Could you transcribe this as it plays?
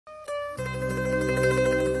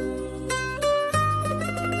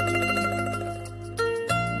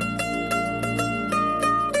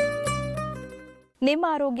ನಿಮ್ಮ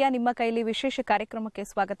ಆರೋಗ್ಯ ನಿಮ್ಮ ಕೈಲಿ ವಿಶೇಷ ಕಾರ್ಯಕ್ರಮಕ್ಕೆ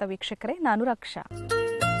ಸ್ವಾಗತ ವೀಕ್ಷಕರೇ. ನಾನು ರಕ್ಷಾ.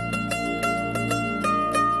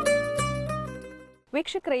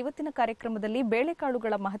 ವೀಕ್ಷಕರ, ಇವತ್ತಿನ ಕಾರ್ಯಕ್ರಮದಲ್ಲಿ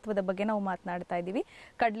ಬೇಳೆಕಾಳುಗಳ ಮಹತ್ವದ ಬಗ್ಗೆ ನಾವು ಮಾತನಾಡ್ತಾ ಇದ್ದೀವಿ.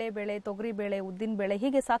 ಕಡಲೆಬೇಳೆ, ತೊಗರಿಬೇಳೆ, ಉದ್ದಿನಬೇಳೆ,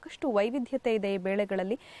 ಹೀಗೆ ಸಾಕಷ್ಟು ವೈವಿಧ್ಯತೆ ಇದೆ ಈ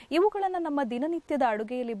ಬೇಳೆಗಳಲ್ಲಿ. ಇವುಗಳನ್ನು ನಮ್ಮ ದಿನನಿತ್ಯದ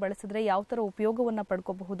ಅಡುಗೆಯಲ್ಲಿ ಬಳಸಿದ್ರೆ ಯಾವ ಥರ ಉಪಯೋಗವನ್ನು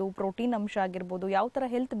ಪಡ್ಕೋಬಹುದು, ಪ್ರೋಟೀನ್ ಅಂಶ ಆಗಿರ್ಬೋದು, ಯಾವ ಥರ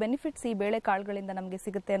ಹೆಲ್ತ್ ಬೆನಿಫಿಟ್ಸ್ ಈ ಬೇಳೆಕಾಳುಗಳಿಂದ ನಮಗೆ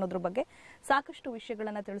ಸಿಗುತ್ತೆ ಅನ್ನೋದ್ರ ಬಗ್ಗೆ ಸಾಕಷ್ಟು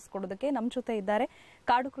ವಿಷಯಗಳನ್ನು ತಿಳಿಸ್ಕೊಡೋದಕ್ಕೆ ನಮ್ಮ ಜೊತೆ ಇದ್ದಾರೆ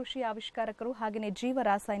ಕಾಡು ಕೃಷಿ ಆವಿಷ್ಕಾರಕರು ಹಾಗೆಯೇ ಜೀವ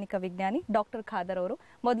ರಾಸಾಯನಿಕ ವಿಜ್ಞಾನಿ ಡಾಕ್ಟರ್ ಖಾದರ್ ಅವರು.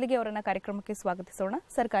 ಮೊದಲಿಗೆ ಅವರನ್ನ ಕಾರ್ಯಕ್ರಮಕ್ಕೆ ಸ್ವಾಗತಿಸೋಣ.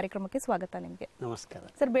 ಸರ್, ಕಾರ್ಯಕ್ರಮಕ್ಕೆ ಸ್ವಾಗತ ನಿಮಗೆ. ನಮಸ್ಕಾರ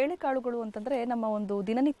ಸರ್. ಬೇಳೆಕಾಳುಗಳು ಅಂತಂದ್ರೆ ನಮ್ಮ ಒಂದು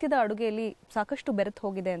ದಿನನಿತ್ಯದ ಅಡುಗೆಯಲ್ಲಿ ಸಾಕಷ್ಟು ಬೆರೆತು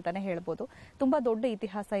ಹೋಗಿದೆ ಅಂತಾನೆ ಹೇಳ್ಬೋದು. ತುಂಬಾ ದೊಡ್ಡ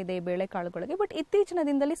ಇತಿಹಾಸ ಇದೆ ಈ ಬೇಳೆಕಾಳುಗಳಿಗೆ. ಬಟ್ ಇತ್ತೀಚಿನ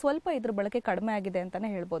ದಿನದಲ್ಲಿ ಸ್ವಲ್ಪ ಇದ್ರ ಬಳಕೆ ಕಡಿಮೆ ಆಗಿದೆ ಅಂತಾನೆ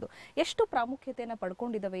ಹೇಳ್ಬೋದು. ಎಷ್ಟು ಪ್ರಾಮುಖ್ಯತೆಯನ್ನು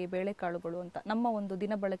ಪಡ್ಕೊಂಡಿದ್ದಾವೆ ಈ ಬೇಳೆಕಾಳುಗಳು ಅಂತ ನಮ್ಮ ಒಂದು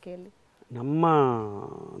ದಿನ ಬಳಕೆಯಲ್ಲಿ? ನಮ್ಮ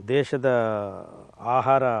ದೇಶದ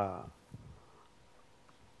ಆಹಾರ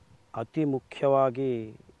ಅತಿ ಮುಖ್ಯವಾಗಿ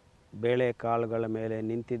ಬೇಳೆಕಾಳುಗಳ ಮೇಲೆ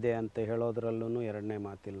ನಿಂತಿದೆ ಅಂತ ಹೇಳೋದ್ರಲ್ಲೂ ಎರಡನೇ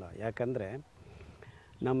ಮಾತಿಲ್ಲ. ಯಾಕಂದರೆ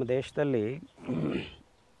ನಮ್ಮ ದೇಶದಲ್ಲಿ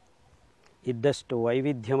ಇದ್ದಷ್ಟು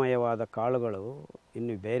ವೈವಿಧ್ಯಮಯವಾದ ಕಾಳುಗಳು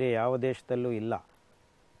ಇನ್ನು ಬೇರೆ ಯಾವ ದೇಶದಲ್ಲೂ ಇಲ್ಲ.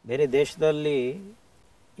 ಬೇರೆ ದೇಶದಲ್ಲಿ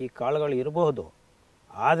ಈ ಕಾಳುಗಳು ಇರಬಹುದು,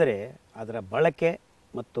 ಆದರೆ ಅದರ ಬಳಕೆ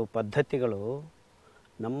ಮತ್ತು ಪದ್ಧತಿಗಳು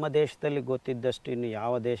ನಮ್ಮ ದೇಶದಲ್ಲಿ ಗೊತ್ತಿದ್ದಷ್ಟು ಇನ್ನು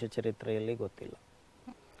ಯಾವ ದೇಶ ಚರಿತ್ರೆಯಲ್ಲಿ ಗೊತ್ತಿಲ್ಲ.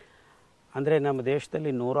 ಅಂದರೆ ನಮ್ಮ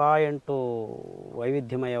ದೇಶದಲ್ಲಿ 108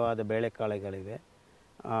 ವೈವಿಧ್ಯಮಯವಾದ ಬೇಳೆಕಾಳುಗಳಿವೆ.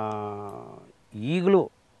 ಈಗಲೂ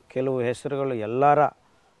ಕೆಲವು ಹೆಸರುಗಳು ಎಲ್ಲರ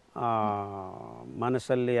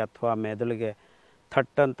ಮನಸ್ಸಲ್ಲಿ ಅಥವಾ ಮೆದುಳಿಗೆ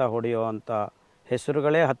ಥಟ್ಟಂತ ಹೊಡೆಯುವಂಥ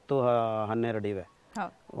ಹೆಸರುಗಳೇ 10-12 ಇವೆ.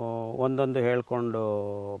 ಒಂದೊಂದು ಹೇಳ್ಕೊಂಡು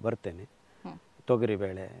ಬರ್ತೇನೆ.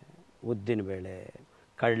 ತೊಗರಿಬೇಳೆ, ಉದ್ದಿನಬೇಳೆ,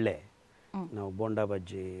 ಕಡಲೆ, ನಾವು ಬೋಂಡ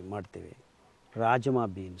ಬಜ್ಜಿ ಮಾಡ್ತೀವಿ.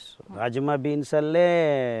 ರಾಜ್ಮಾ ಬೀನ್ಸಲ್ಲೇ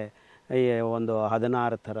ಒಂದು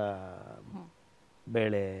 16 ಥರ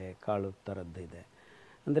ಬೇಳೆ ಕಾಳು ಥರದ್ದಿದೆ.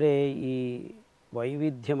 ಅಂದರೆ ಈ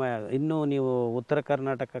ವೈವಿಧ್ಯಮಯ. ಇನ್ನು ನೀವು ಉತ್ತರ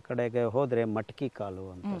ಕರ್ನಾಟಕ ಕಡೆಗೆ ಹೋದರೆ ಮಟಕಿ ಕಾಳು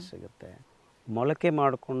ಅಂತ ಸಿಗುತ್ತೆ. ಮೊಳಕೆ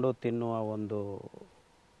ಮಾಡಿಕೊಂಡು ತಿನ್ನುವ ಒಂದು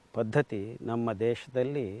ಪದ್ಧತಿ ನಮ್ಮ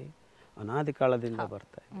ದೇಶದಲ್ಲಿ ಅನಾದಿ ಕಾಲದಿಂದ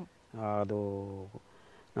ಬರ್ತಾ ಇದೆ. ಅದು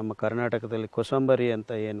ನಮ್ಮ ಕರ್ನಾಟಕದಲ್ಲಿ ಕೋಸಂಬರಿ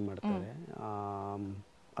ಅಂತ ಏನು ಮಾಡ್ತಾರೆ,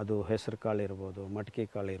 ಅದು ಹೆಸರು ಕಾಳು ಇರ್ಬೋದು, ಮಟಕಿ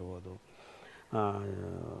ಕಾಳು ಇರ್ಬೋದು,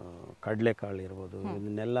 ಕಡಲೆಕಾಳು ಇರ್ಬೋದು.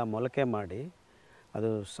 ಇದನ್ನೆಲ್ಲ ಮೊಳಕೆ ಮಾಡಿ ಅದು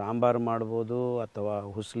ಸಾಂಬಾರು ಮಾಡ್ಬೋದು, ಅಥವಾ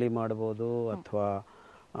ಹುಸ್ಲಿ ಮಾಡ್ಬೋದು, ಅಥವಾ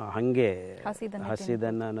ಹಾಗೆ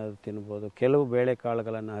ಹಸಿದನ್ನು ಅನ್ನೋದು ತಿನ್ಬೋದು. ಕೆಲವು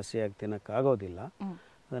ಬೇಳೆಕಾಳುಗಳನ್ನು ಹಸಿಯಾಗಿ ತಿನ್ನೋಕ್ಕಾಗೋದಿಲ್ಲ,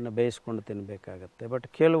 ಅದನ್ನು ಬೇಯಿಸ್ಕೊಂಡು ತಿನ್ನಬೇಕಾಗತ್ತೆ. ಬಟ್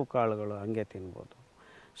ಕೆಲವು ಕಾಳುಗಳು ಹಾಗೆ ತಿನ್ಬೋದು.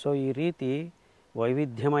 ಸೊ ಈ ರೀತಿ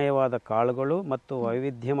ವೈವಿಧ್ಯಮಯವಾದ ಕಾಳುಗಳು ಮತ್ತು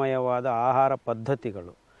ವೈವಿಧ್ಯಮಯವಾದ ಆಹಾರ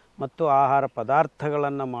ಪದ್ಧತಿಗಳು ಮತ್ತು ಆಹಾರ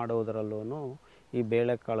ಪದಾರ್ಥಗಳನ್ನು ಮಾಡುವುದರಲ್ಲೂ ಈ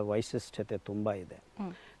ಬೇಳೆಕಾಳು ವೈಶಿಷ್ಟ್ಯತೆ ತುಂಬ ಇದೆ.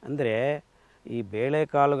 ಅಂದರೆ ಈ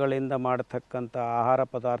ಬೇಳೆಕಾಳುಗಳಿಂದ ಮಾಡತಕ್ಕಂಥ ಆಹಾರ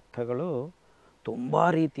ಪದಾರ್ಥಗಳು ತುಂಬ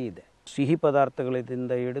ರೀತಿ ಇದೆ. ಸಿಹಿ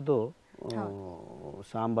ಪದಾರ್ಥಗಳಿಂದ ಹಿಡಿದು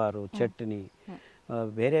ಸಾಂಬಾರು, ಚಟ್ನಿ,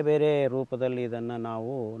 ಬೇರೆ ಬೇರೆ ರೂಪದಲ್ಲಿ ಇದನ್ನು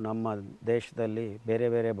ನಾವು ನಮ್ಮ ದೇಶದಲ್ಲಿ ಬೇರೆ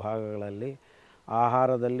ಬೇರೆ ಭಾಗಗಳಲ್ಲಿ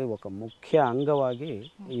ಆಹಾರದಲ್ಲಿ ಒಂದು ಮುಖ್ಯ ಅಂಗವಾಗಿ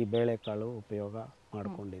ಈ ಬೇಳೆಕಾಳು ಉಪಯೋಗ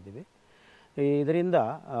ಮಾಡಿಕೊಂಡಿದ್ದೀವಿ. ಇದರಿಂದ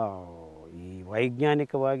ಈ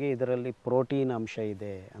ವೈಜ್ಞಾನಿಕವಾಗಿ ಇದರಲ್ಲಿ ಪ್ರೋಟೀನ್ ಅಂಶ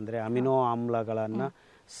ಇದೆ. ಅಂದರೆ ಅಮಿನೋ ಆಮ್ಲಗಳನ್ನು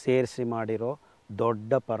ಸೇರಿಸಿ ಮಾಡಿರೋ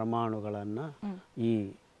ದೊಡ್ಡ ಪರಮಾಣುಗಳನ್ನು ಈ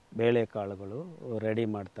ಬೇಳೆಕಾಳುಗಳು ರೆಡಿ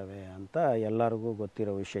ಮಾಡ್ತವೆ ಅಂತ ಎಲ್ಲರಿಗೂ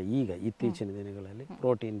ಗೊತ್ತಿರೋ ವಿಷಯ. ಈಗ ಇತ್ತೀಚಿನ ದಿನಗಳಲ್ಲಿ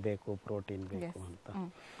ಪ್ರೋಟೀನ್ ಬೇಕು ಅಂತ.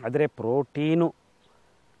 ಆದರೆ ಪ್ರೋಟೀನು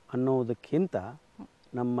ಅನ್ನುವುದಕ್ಕಿಂತ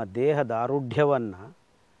ನಮ್ಮ ದೇಹದ ಆರೋಗ್ಯವನ್ನು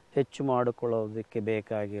ಹೆಚ್ಚು ಮಾಡಿಕೊಳ್ಳೋದಕ್ಕೆ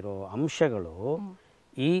ಬೇಕಾಗಿರೋ ಅಂಶಗಳು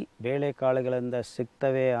ಈ ಬೇಳೆಕಾಳುಗಳಿಂದ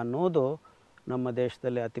ಸಿಗ್ತವೆ ಅನ್ನೋದು ನಮ್ಮ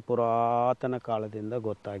ದೇಶದಲ್ಲಿ ಅತಿ ಪುರಾತನ ಕಾಲದಿಂದ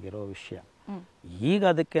ಗೊತ್ತಾಗಿರೋ ವಿಷಯ. ಈಗ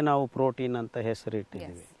ಅದಕ್ಕೆ ನಾವು ಪ್ರೋಟೀನ್ ಅಂತ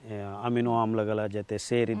ಹೆಸರಿಟ್ಟಿದ್ದೀವಿ. ಅಮಿನೋ ಆಮ್ಲಗಳ ಜೊತೆ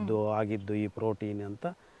ಸೇರಿದ್ದು ಆಗಿದ್ದು ಈ ಪ್ರೋಟೀನ್ ಅಂತ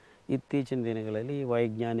ಇತ್ತೀಚಿನ ದಿನಗಳಲ್ಲಿ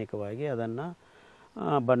ವೈಜ್ಞಾನಿಕವಾಗಿ ಅದನ್ನು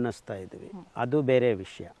ಬಣ್ಣಿಸ್ತಾ ಇದ್ದೀವಿ. ಅದು ಬೇರೆ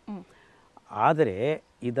ವಿಷಯ. ಆದರೆ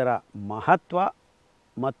ಇದರ ಮಹತ್ವ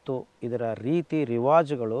ಮತ್ತು ಇದರ ರೀತಿ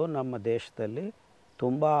ರಿವಾಜುಗಳು ನಮ್ಮ ದೇಶದಲ್ಲಿ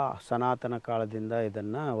ತುಂಬ ಸನಾತನ ಕಾಲದಿಂದ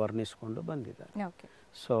ಇದನ್ನು ವರ್ಣಿಸಿಕೊಂಡು ಬಂದಿದ್ದಾರೆ.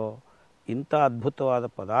 ಸೊ ಇಂಥ ಅದ್ಭುತವಾದ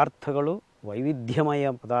ಪದಾರ್ಥಗಳು,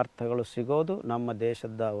 ವೈವಿಧ್ಯಮಯ ಪದಾರ್ಥಗಳು ಸಿಗೋದು ನಮ್ಮ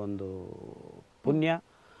ದೇಶದ ಒಂದು ಪುಣ್ಯ.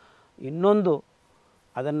 ಇನ್ನೊಂದು,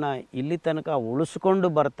 ಅದನ್ನು ಇಲ್ಲಿ ತನಕ ಉಳಿಸ್ಕೊಂಡು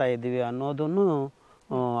ಬರ್ತಾ ಇದ್ದೀವಿ ಅನ್ನೋದನ್ನು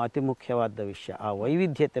ಅತಿ ಮುಖ್ಯವಾದ ವಿಷಯ. ಆ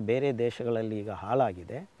ವೈವಿಧ್ಯತೆ ಬೇರೆ ದೇಶಗಳಲ್ಲಿ ಈಗ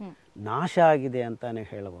ಹಾಳಾಗಿದೆ, ನಾಶ ಆಗಿದೆ ಅಂತಾನೆ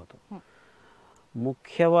ಹೇಳ್ಬೋದು.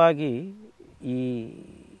 ಮುಖ್ಯವಾಗಿ ಈ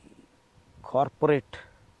ಕಾರ್ಪೊರೇಟ್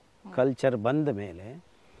ಕಲ್ಚರ್ ಬಂದ ಮೇಲೆ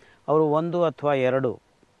ಅವರು 1 ಅಥವಾ 2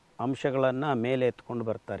 ಅಂಶಗಳನ್ನು ಮೇಲೆ ಎತ್ಕೊಂಡು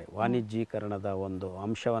ಬರ್ತಾರೆ. ವಾಣಿಜ್ಯೀಕರಣದ ಒಂದು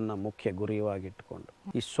ಅಂಶವನ್ನು ಮುಖ್ಯ ಗುರಿಯಾಗಿಟ್ಟುಕೊಂಡು.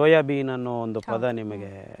 ಈ ಸೋಯಾಬೀನ್ ಅನ್ನೋ ಒಂದು ಪದ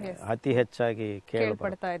ನಿಮಗೆ ಅತಿ ಹೆಚ್ಚಾಗಿ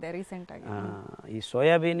ಕೇಳ್ಪಡ್ತಾ ಇದೆ ರೀಸೆಂಟ್ ಆಗಿ. ಈ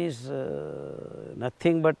ಸೋಯಾಬೀನ್ ಈಸ್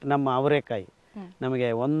ನಥಿಂಗ್ ಬಟ್ ನಮ್ಮ ಅವರೆಕಾಯಿ. ನಮಗೆ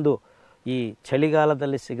ಒಂದು ಈ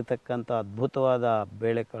ಚಳಿಗಾಲದಲ್ಲಿ ಸಿಗತಕ್ಕಂಥ ಅದ್ಭುತವಾದ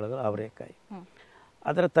ಬೇಳೆಕಾಳುಗಳು ಅವರೆಕಾಯಿ.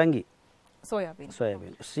 ಅದರ ತಂಗಿ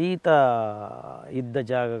ಸೋಯಾಬೀನ್ ಶೀತ ಇದ್ದ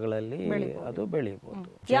ಜಾಗಗಳಲ್ಲಿ ಅದು ಬೆಳೆಯಬಹುದು.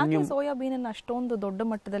 ಯಾಕೆ ಸೋಯಾಬೀನ್ ಅಷ್ಟೊಂದು ದೊಡ್ಡ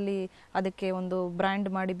ಮಟ್ಟದಲ್ಲಿ ಅದಕ್ಕೆ ಒಂದು ಬ್ರ್ಯಾಂಡ್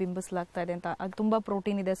ಮಾಡಿ ಬಿಂಬಿಸಲಾಗ್ತಾ ಇದೆ ಅಂತ? ಅದು ತುಂಬಾ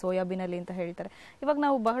ಪ್ರೋಟೀನ್ ಇದೆ ಸೋಯಾಬೀನ್ ಅಲ್ಲಿ ಅಂತ ಹೇಳ್ತಾರೆ. ಇವಾಗ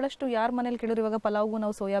ನಾವು ಬಹಳಷ್ಟು ಯಾರ ಮನೇಲಿ ಕೇಳಿದ್ರು, ಇವಾಗ ಪಲಾವ್ಗೂ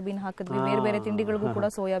ನಾವು ಸೋಯಾಬೀನ್ ಹಾಕಿದ್ವಿ, ಬೇರೆ ಬೇರೆ ತಿಂಡಿಗಳಿಗೂ ಕೂಡ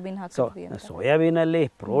ಸೋಯಾಬೀನ್ ಹಾಕಿದ್ವಿ. ಸೋಯಾಬೀನ್ ಅಲ್ಲಿ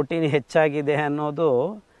ಪ್ರೋಟೀನ್ ಹೆಚ್ಚಾಗಿದೆ ಅನ್ನೋದು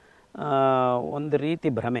ಒಂದು ರೀತಿ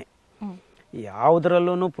ಭ್ರಮೆ.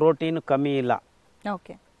 ಯಾವುದರಲ್ಲೂ ಪ್ರೋಟೀನ್ ಕಮ್ಮಿ ಇಲ್ಲ.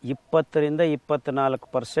 20 ರಿಂದ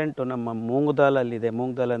 24% ನಮ್ಮ ಮೂಂಗ್ ದಾಲಲ್ಲಿದೆ.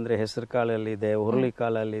 ಮೂಂಗ್ ದಾಲ್ ಅಂದರೆ ಹೆಸರು ಕಾಳಲ್ಲಿದೆ, ಹುರುಳಿ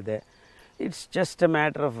ಕಾಳಲ್ಲಿದೆ. It's just A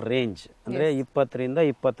matter of range. ಅಂದರೆ 20 ರಿಂದ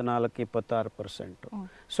 24, 26%.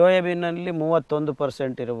 ಸೋಯಾಬೀನಲ್ಲಿ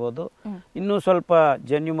 31% ಇರ್ಬೋದು. ಇನ್ನೂ ಸ್ವಲ್ಪ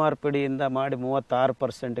ಜನ್ಯು ಮಾರ್ಪಿಡಿಯಿಂದ ಮಾಡಿ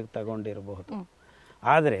 36%ಗೆ ತಗೊಂಡಿರಬಹುದು.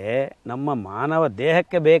 ಆದರೆ ನಮ್ಮ ಮಾನವ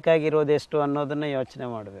ದೇಹಕ್ಕೆ ಬೇಕಾಗಿರೋದೆಷ್ಟು ಅನ್ನೋದನ್ನು ಯೋಚನೆ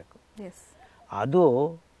ಮಾಡಬೇಕು. ಅದು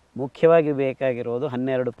ಮುಖ್ಯವಾಗಿ ಬೇಕಾಗಿರೋದು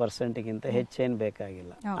 12%ಗಿಂತ ಹೆಚ್ಚೇನು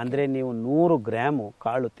ಬೇಕಾಗಿಲ್ಲ. ಅಂದರೆ ನೀವು 100 ಗ್ರಾಮು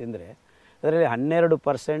ಕಾಳು ತಿಂದರೆ ಅದರಲ್ಲಿ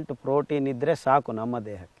 12% ಪ್ರೋಟೀನ್ ಇದ್ದರೆ ಸಾಕು ನಮ್ಮ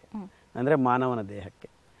ದೇಹಕ್ಕೆ, ಅಂದರೆ ಮಾನವನ ದೇಹಕ್ಕೆ.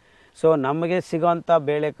 ಸೊ ನಮಗೆ ಸಿಗೋಂಥ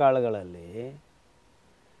ಬೇಳೆಕಾಳುಗಳಲ್ಲಿ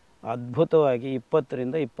ಅದ್ಭುತವಾಗಿ 20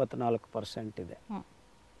 ರಿಂದ 24% ಇದೆ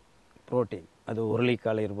ಪ್ರೋಟೀನ್. ಅದು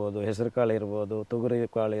ಹುರುಳಿಕಾಳು ಇರ್ಬೋದು, ಹೆಸರು ಕಾಳು ಇರ್ಬೋದು, ತೊಗರಿ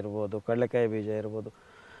ಕಾಳು ಇರ್ಬೋದು, ಕಡಲೆಕಾಯಿ ಬೀಜ ಇರ್ಬೋದು,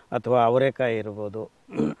 ಅಥವಾ ಅವರೆಕಾಯಿ ಇರ್ಬೋದು,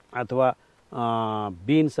 ಅಥವಾ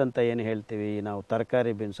ಬೀನ್ಸ್ ಅಂತ ಏನು ಹೇಳ್ತೀವಿ ನಾವು,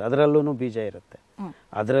 ತರಕಾರಿ ಬೀನ್ಸ್, ಅದರಲ್ಲೂ ಬೀಜ ಇರುತ್ತೆ.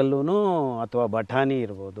 ಅದರಲ್ಲೂ ಅಥವಾ ಬಟಾಣಿ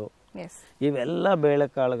ಇರ್ಬೋದು. ಇವೆಲ್ಲ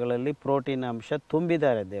ಬೇಳೆಕಾಳುಗಳಲ್ಲಿ ಪ್ರೋಟೀನ್ ಅಂಶ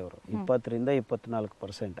ತುಂಬಿದ್ದಾರೆ ದೇವರು. 20 ರಿಂದ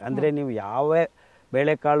 24%. ಅಂದರೆ ನೀವು ಯಾವ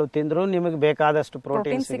ಬೇಳೆಕಾಳು ತಿಂದರೂ ನಿಮಗೆ ಬೇಕಾದಷ್ಟು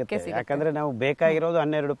ಪ್ರೋಟೀನ್ ಸಿಗುತ್ತೆ. ಯಾಕಂದರೆ ನಾವು ಬೇಕಾಗಿರೋದು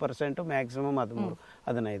 12%, ಮ್ಯಾಕ್ಸಿಮಮ್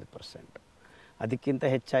 13-15%. ಅದಕ್ಕಿಂತ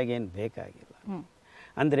ಹೆಚ್ಚಾಗಿ ಏನು ಬೇಕಾಗಿಲ್ಲ.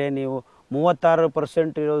 ಅಂದರೆ ನೀವು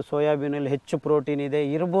 36% ಇರೋದು ಸೋಯಾಬೀನಲ್ಲಿ ಹೆಚ್ಚು ಪ್ರೋಟೀನ್ ಇದೆ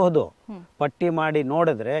ಇರಬಹುದು. ಪಟ್ಟಿ ಮಾಡಿ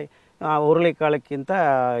ನೋಡಿದ್ರೆ ಹುರುಳಿಕಾಳಕ್ಕಿಂತ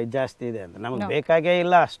ಜಾಸ್ತಿ ಇದೆ ಅಂತ. ನಮಗೆ ಬೇಕಾಗೇ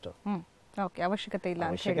ಇಲ್ಲ ಅಷ್ಟು, ಅವಶ್ಯಕತೆ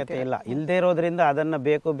ಇಲ್ಲ. ಇಲ್ಲದೆ ಇರೋದ್ರಿಂದ ಅದನ್ನು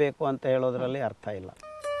ಬೇಕು ಅಂತ ಹೇಳೋದ್ರಲ್ಲಿ ಅರ್ಥ ಇಲ್ಲ.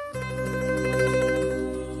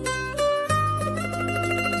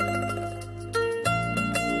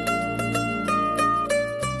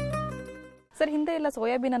 ಸರ್, ಹಿಂದೆ ಎಲ್ಲ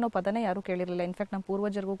ಸೋಯಾಬೀನ್ ಅನ್ನೋ ಪದನೇ ಯಾರು ಕೇಳಿರಲಿಲ್ಲ. ಇನ್ಫ್ಯಾಕ್ಟ್ ನಮ್ಮ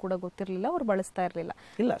ಪೂರ್ವಜರಿಗೂ ಕೂಡ ಗೊತ್ತಿರಲಿಲ್ಲ, ಅವ್ರು ಬಳಸ್ತಾ ಇರಲಿಲ್ಲ.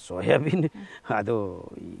 ಇಲ್ಲ, ಸೋಯಾಬೀನ್ ಅದು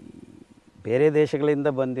ಬೇರೆ ದೇಶಗಳಿಂದ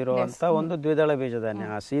ಬಂದಿರುವಂಥ ಒಂದು ದ್ವಿದಳ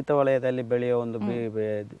ಬೀಜಧಾನ್ಯ. ಆ ಶೀತ ವಲಯದಲ್ಲಿ ಬೆಳೆಯೋ ಒಂದು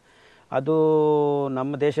ಅದು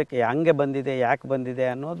ನಮ್ಮ ದೇಶಕ್ಕೆ ಹಂಗೆ ಬಂದಿದೆ, ಯಾಕೆ ಬಂದಿದೆ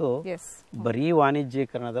ಅನ್ನೋದು ಬರೀ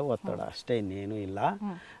ವಾಣಿಜ್ಯೀಕರಣದ ಒತ್ತಡ ಅಷ್ಟೇ, ಇನ್ನೇನು ಇಲ್ಲ.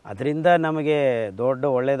 ಅದರಿಂದ ನಮಗೆ ದೊಡ್ಡ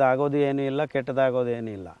ಒಳ್ಳೇದಾಗೋದು ಏನೂ ಇಲ್ಲ, ಕೆಟ್ಟದಾಗೋದು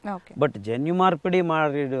ಏನೂ ಇಲ್ಲ. ಬಟ್ ಜನ್ಯು ಮಾರ್ಪಿಡಿ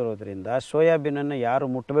ಮಾಡಿರೋದ್ರಿಂದ ಸೋಯಾಬೀನನ್ನು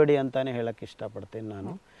ಯಾರು ಮುಟ್ಟಬೇಡಿ ಅಂತಾನೆ ಹೇಳಕ್ಕೆ ಇಷ್ಟಪಡ್ತೀನಿ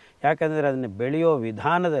ನಾನು. ಯಾಕಂದರೆ ಅದನ್ನು ಬೆಳೆಯೋ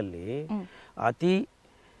ವಿಧಾನದಲ್ಲಿ ಅತಿ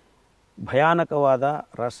ಭಯಾನಕವಾದ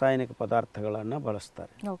ರಾಸಾಯನಿಕ ಪದಾರ್ಥಗಳನ್ನು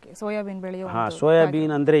ಬಳಸ್ತಾರೆ.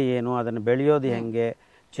 ಸೋಯಾಬೀನ್ ಅಂದರೆ ಏನು, ಅದನ್ನು ಬೆಳೆಯೋದು ಹೆಂಗೆ,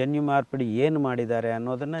 ಜನ್ಯು ಮಾರ್ಪಿಡಿ ಏನು ಮಾಡಿದ್ದಾರೆ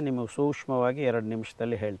ಅನ್ನೋದನ್ನು ನಿಮಗೆ ಸೂಕ್ಷ್ಮವಾಗಿ 2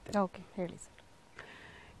 ನಿಮಿಷದಲ್ಲಿ ಹೇಳ್ತೇನೆ.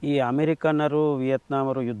 ಈ ಅಮೆರಿಕನ್ನರು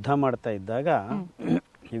ವಿಯತ್ನಾಮರು ಯುದ್ಧ ಮಾಡ್ತಾ ಇದ್ದಾಗ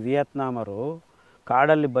ವಿಯತ್ನಾಮರು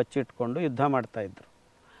ಕಾಡಲ್ಲಿ ಬಚ್ಚಿಟ್ಕೊಂಡು ಯುದ್ಧ ಮಾಡ್ತಾ ಇದ್ರು.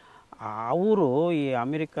 ಅವರು ಈ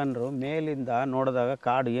ಅಮೆರಿಕನ್ರು ಮೇಲಿಂದ ನೋಡಿದಾಗ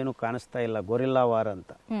ಕಾಡು ಏನು ಕಾಣಿಸ್ತಾ ಇಲ್ಲ, ಗೊರಿಲ್ಲಾ ವಾರ್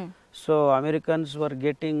ಅಂತ. So Americans var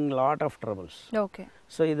getting lot of troubles.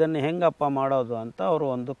 So ಇದನ್ನು ಹೆಂಗಪ್ಪ ಮಾಡೋದು ಅಂತ ಅವರು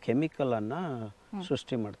ಒಂದು ಕೆಮಿಕಲ್ ಅನ್ನ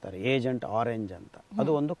ಸೃಷ್ಟಿ ಮಾಡ್ತಾರೆ, ಏಜೆಂಟ್ ಆರೆಂಜ್ ಅಂತ. ಅದು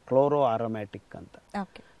ಒಂದು ಕ್ಲೋರೋ ಆರೋಮ್ಯಾಟಿಕ್ ಅಂತ.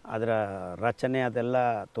 ಅದರ ರಚನೆ ಅದೆಲ್ಲ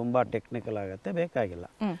ತುಂಬಾ ಟೆಕ್ನಿಕಲ್ ಆಗುತ್ತೆ, ಬೇಕಾಗಿಲ್ಲ.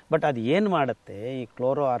 ಬಟ್ ಅದು ಏನು ಮಾಡುತ್ತೆ, ಈ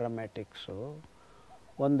ಕ್ಲೋರೋ ಆರೋಮ್ಯಾಟಿಕ್ಸು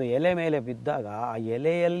ಒಂದು ಎಲೆ ಮೇಲೆ ಬಿದ್ದಾಗ ಆ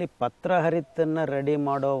ಎಲೆಯಲ್ಲಿ ಪತ್ರಹರಿತನ್ನ ರೆಡಿ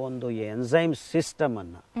ಮಾಡೋ ಒಂದು ಎನ್ಸೈಮ್ ಸಿಸ್ಟಮ್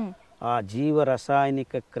ಅನ್ನ, ಆ ಜೀವ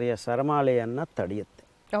ರಾಸಾಯನಿಕ ಕ್ರಿಯೆ ಸರಮಾಲೆಯನ್ನ ತಡೆಯುತ್ತೆ.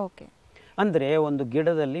 ಅಂದ್ರೆ ಒಂದು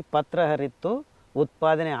ಗಿಡದಲ್ಲಿ ಪತ್ರಹರಿತ್ತು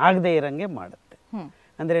ಉತ್ಪಾದನೆ ಆಗದೆ ಇರಂಗೆ ಮಾಡುತ್ತೆ.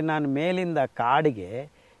 ಅಂದ್ರೆ ನಾನು ಮೇಲಿಂದ ಕಾಡಿಗೆ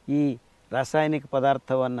ಈ ರಾಸಾಯನಿಕ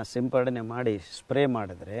ಪದಾರ್ಥವನ್ನ ಸಿಂಪಡಣೆ ಮಾಡಿ ಸ್ಪ್ರೇ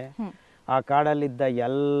ಮಾಡಿದ್ರೆ ಆ ಕಾಡಲ್ಲಿದ್ದ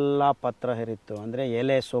ಎಲ್ಲ ಪತ್ರಹರಿತ್ತು ಅಂದ್ರೆ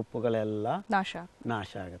ಎಲೆ ಸೊಪ್ಪುಗಳೆಲ್ಲ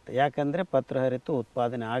ನಾಶ ಆಗುತ್ತೆ. ಯಾಕಂದ್ರೆ ಪತ್ರಹರಿತ್ತು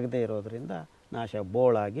ಉತ್ಪಾದನೆ ಆಗದೆ ಇರೋದ್ರಿಂದ ನಾಶ,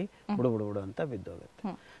 ಬೋಳಾಗಿ ಬುಡು ಅಂತ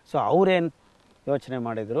ಬಿದ್ದೋಗುತ್ತೆ. ಸೊ ಅವ್ರೇನ್ ಯೋಚನೆ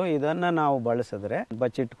ಮಾಡಿದ್ರು, ಇದನ್ನ ನಾವು ಬಳಸಿದ್ರೆ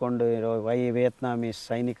ಬಚ್ಚಿಟ್ಕೊಂಡು ಇರೋ ವಿಯತ್ನಾಮೀಸ್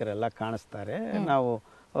ಸೈನಿಕರೆಲ್ಲ ಕಾಣಿಸ್ತಾರೆ, ನಾವು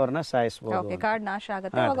ಅವ್ರನ್ನ ಸಾಯಿಸಬಹುದು.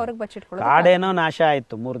 ಕಾಡೇನೋ ನಾಶ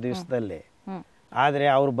ಆಯ್ತು 3 ದಿವಸದಲ್ಲಿ. ಆದ್ರೆ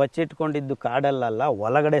ಅವ್ರು ಬಚ್ಚಿಟ್ಕೊಂಡಿದ್ದು ಕಾಡಲ್ಲ,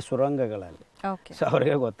 ಒಳಗಡೆ ಸುರಂಗಗಳಲ್ಲಿ. ಸೊ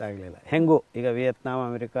ಅವ್ರಿಗೆ ಗೊತ್ತಾಗ್ಲಿಲ್ಲ. ಹೆಂಗೂ ಈಗ ವಿಯತ್ನಾಂ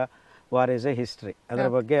America war is A history, ಅದರ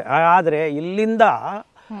ಬಗ್ಗೆ. ಆದ್ರೆ ಇಲ್ಲಿಂದ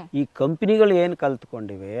ಈ ಕಂಪನಿಗಳು ಏನು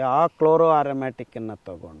ಕಲ್ತ್ಕೊಂಡಿವೆ ಆ ಕ್ಲೋರೋ ಆರೋಮ್ಯಾಟಿಕ್ ಅನ್ನು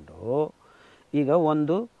ತಗೊಂಡು ಈಗ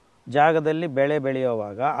ಒಂದು ಜಾಗದಲ್ಲಿ ಬೆಳೆ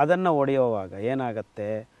ಬೆಳೆಯುವಾಗ ಅದನ್ನು ಒಡೆಯುವಾಗ ಏನಾಗುತ್ತೆ,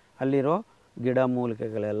 ಅಲ್ಲಿರೋ ಗಿಡ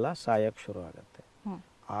ಮೂಲಿಕೆಗಳೆಲ್ಲ ಸಾಯಕ್ಕೆ ಶುರು ಆಗುತ್ತೆ.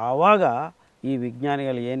 ಆವಾಗ ಈ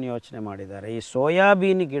ವಿಜ್ಞಾನಿಗಳು ಏನು ಯೋಚನೆ ಮಾಡಿದ್ದಾರೆ, ಈ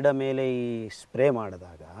ಸೋಯಾಬೀನ್ ಗಿಡ ಮೇಲೆ ಈ ಸ್ಪ್ರೇ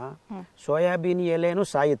ಮಾಡಿದಾಗ ಸೋಯಾಬೀನ್ ಎಲೆನೂ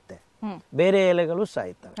ಸಾಯುತ್ತೆ, ಬೇರೆ ಎಲೆಗಳು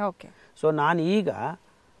ಸಾಯ್ತವೆ. ಸೊ ನಾನು ಈಗ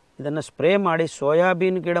ಇದನ್ನು ಸ್ಪ್ರೇ ಮಾಡಿ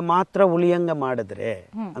ಸೋಯಾಬೀನ್ ಗಿಡ ಮಾತ್ರ ಉಳಿಯಂಗ ಮಾಡಿದ್ರೆ,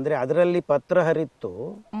 ಅಂದರೆ ಅದರಲ್ಲಿ ಪತ್ರ ಹರಿತ್ತು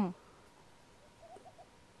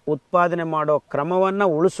ಉತ್ಪಾದನೆ ಮಾಡೋ ಕ್ರಮವನ್ನ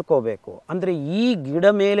ಉಳಿಸ್ಕೋಬೇಕು. ಅಂದರೆ ಈ ಗಿಡ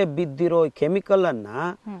ಮೇಲೆ ಬಿದ್ದಿರೋ ಕೆಮಿಕಲನ್ನು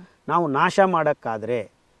ನಾವು ನಾಶ ಮಾಡೋಕ್ಕಾದ್ರೆ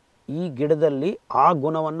ಈ ಗಿಡದಲ್ಲಿ ಆ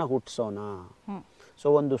ಗುಣವನ್ನು ಹುಟ್ಟಿಸೋಣ. ಸೊ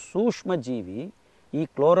ಒಂದು ಸೂಕ್ಷ್ಮ ಜೀವಿ ಈ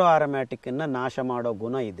ಕ್ಲೋರೋ ಆರೋಮ್ಯಾಟಿಕ್ಕನ್ನು ನಾಶ ಮಾಡೋ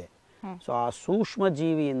ಗುಣ ಇದೆ. ಸೊ ಆ ಸೂಕ್ಷ್ಮ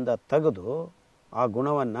ಜೀವಿಯಿಂದ ತೆಗೆದು ಆ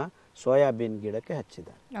ಗುಣವನ್ನು ಸೋಯಾಬೀನ್ ಗಿಡಕ್ಕೆ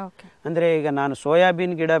ಹಚ್ಚಿದ್ದಾರೆ. ಅಂದರೆ ಈಗ ನಾನು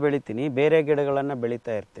ಸೋಯಾಬೀನ್ ಗಿಡ ಬೆಳಿತೀನಿ, ಬೇರೆ ಗಿಡಗಳನ್ನು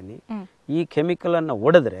ಬೆಳೀತಾ ಇರ್ತೀನಿ, ಈ ಕೆಮಿಕಲನ್ನು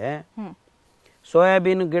ಹೊಡೆದ್ರೆ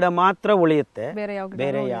ಸೋಯಾಬೀನ್ ಗಿಡ ಮಾತ್ರ ಉಳಿಯುತ್ತೆ,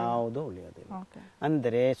 ಬೇರೆ ಯಾವುದು ಉಳಿಯೋದಿಲ್ಲ.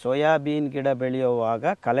 ಅಂದರೆ ಸೋಯಾಬೀನ್ ಗಿಡ ಬೆಳೆಯುವಾಗ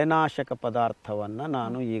ಕಳೆನಾಶಕ ಪದಾರ್ಥವನ್ನು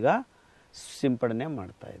ನಾನು ಈಗ ಸಿಂಪಡಣೆ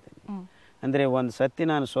ಮಾಡ್ತಾ ಇದ್ದೀನಿ. ಅಂದರೆ ಒಂದು ಸತಿ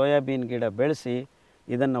ನಾನು ಸೋಯಾಬೀನ್ ಗಿಡ ಬೆಳೆಸಿ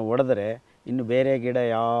ಇದನ್ನು ಹೊಡೆದ್ರೆ ಇನ್ನು ಬೇರೆ ಗಿಡ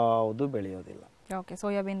ಯಾವುದು ಬೆಳೆಯೋದಿಲ್ಲ,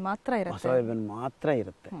 ಸೋಯಾಬೀನ್ ಮಾತ್ರ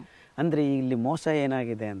ಇರುತ್ತೆ. ಅಂದರೆ ಇಲ್ಲಿ ಮೋಸ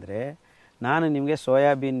ಏನಾಗಿದೆ ಅಂದರೆ, ನಾನು ನಿಮಗೆ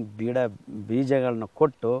ಸೋಯಾಬೀನ್ ಬೀಜಗಳನ್ನ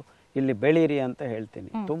ಕೊಟ್ಟು ಇಲ್ಲಿ ಬೆಳೀರಿ ಅಂತ ಹೇಳ್ತೀನಿ,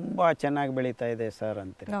 ತುಂಬಾ ಚೆನ್ನಾಗಿ ಬೆಳೀತಾ ಇದೆ ಸರ್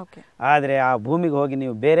ಅಂತೀರಿ. ಆದರೆ ಆ ಭೂಮಿಗೆ ಹೋಗಿ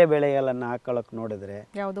ನೀವು ಬೇರೆ ಬೆಳೆಗಳನ್ನು ಹಾಕೊಳ್ಳೋಕೆ ನೋಡಿದ್ರೆ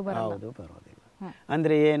ಯಾವುದು ಬರೋದಿಲ್ಲ.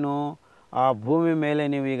 ಅಂದರೆ ಏನು, ಆ ಭೂಮಿ ಮೇಲೆ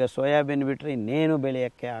ನೀವು ಈಗ ಸೋಯಾಬೀನ್ ಬಿಟ್ಟರೆ ಇನ್ನೇನು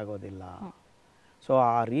ಬೆಳೆಯೋಕ್ಕೆ ಆಗೋದಿಲ್ಲ. ಸೊ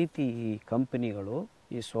ಆ ರೀತಿ ಈ ಕಂಪನಿಗಳು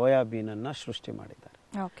ಈ ಸೋಯಾಬೀನನ್ನು ಸೃಷ್ಟಿ ಮಾಡಿದ್ದಾರೆ.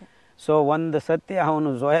 ಸೊ ಒಂದು ಸತಿ ಅವನು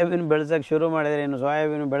ಸೋಯಾಬೀನ್ ಬೆಳೆಸೋಕೆ ಶುರು ಮಾಡಿದರೆ ಇನ್ನು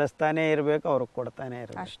ಸೋಯಾಬೀನ್ ಬೆಳೆಸ್ತಾನೇ ಇರಬೇಕು, ಅವ್ರಿಗೆ ಕೊಡ್ತಾನೆ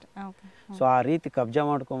ಇರಬೇಕು. ಸೊ ಆ ರೀತಿ ಕಬ್ಜಾ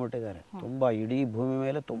ಮಾಡ್ಕೊಂಡ್ಬಿಟ್ಟಿದ್ದಾರೆ. ತುಂಬಾ ಇಡೀ ಭೂಮಿ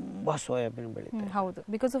ಮೇಲೆ ತುಂಬಾ ಸೋಯಾಬೀನ್ ಬೆಳೀತಾರೆ. ಹೌದು,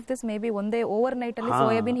 because of this may be ಒಂದೇ ಓವರ್ ನೈಟ್ ಅಲ್ಲಿ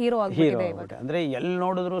ಸೋಯಾಬೀನ್ ಹೀರೋ ಆಗಿಬಿಟ್ಟಿದೆ. ಅಂದ್ರೆ ಎಲ್ಲಿ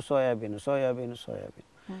ನೋಡಿದ್ರು ಸೋಯಾಬೀನ್ ಸೋಯಾಬೀನ್ ಸೋಯಾಬೀನ್.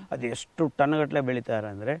 ಅದು ಎಷ್ಟು ಟನ್ ಗಟ್ಟಲೆ ಬೆಳೀತಾರೆ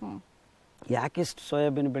ಅಂದ್ರೆ, ಯಾಕಿಷ್ಟು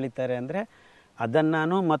ಸೋಯಾಬೀನ್ ಬೆಳೀತಾರೆ ಅಂದ್ರೆ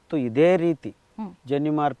ಅದನ್ನು ಮತ್ತು ಇದೇ ರೀತಿ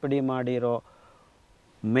ಜನ್ಯು ಮಾರ್ಪಡಿ ಮಾಡಿರೋ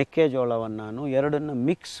ಮೆಕ್ಕೆಜೋಳವನ್ನು ಎರಡನ್ನು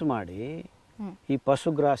ಮಿಕ್ಸ್ ಮಾಡಿ ಈ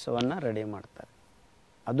ಪಶುಗ್ರಾಸವನ್ನು ರೆಡಿ ಮಾಡ್ತಾರೆ.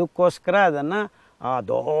 ಅದಕ್ಕೋಸ್ಕರ ಅದನ್ನು ಆ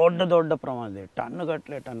ದೊಡ್ಡ ದೊಡ್ಡ ಪ್ರಮಾಣದಲ್ಲಿ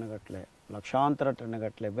ಟನ್ಗಟ್ಟಲೆ ಲಕ್ಷಾಂತರ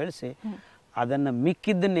ಟನ್ಗಟ್ಟಲೆ ಬೆಳೆಸಿ ಅದನ್ನು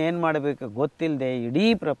ಮಿಕ್ಕಿದ್ದನ್ನು ಏನು ಮಾಡಬೇಕು ಗೊತ್ತಿಲ್ಲದೆ ಇಡೀ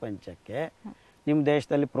ಪ್ರಪಂಚಕ್ಕೆ ನಿಮ್ಮ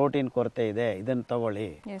ದೇಶದಲ್ಲಿ ಪ್ರೋಟೀನ್ ಕೊರತೆ ಇದೆ, ಇದನ್ನು ತಗೊಳ್ಳಿ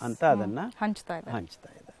ಅಂತ ಅದನ್ನು ಹಂಚ್ತಾ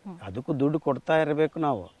ಇದ್ದಾರೆ. ಅದಕ್ಕೂ ದುಡ್ಡು ಕೊಡ್ತಾ ಇರಬೇಕು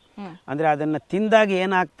ನಾವು. ಅಂದ್ರೆ ಅದನ್ನ ತಿಂದಾಗ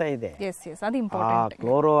ಏನಾಗ್ತಾ ಇದೆ, ಆ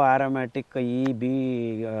ಕ್ಲೋರೋ ಆರೋಮ್ಯಾಟಿಕ್ ಈ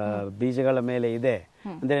ಬೀಜಗಳ ಮೇಲೆ ಇದೆ.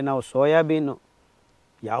 ಅಂದ್ರೆ ನಾವು ಸೋಯಾಬೀನು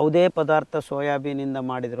ಯಾವುದೇ ಪದಾರ್ಥ ಸೋಯಾಬೀನಿಂದ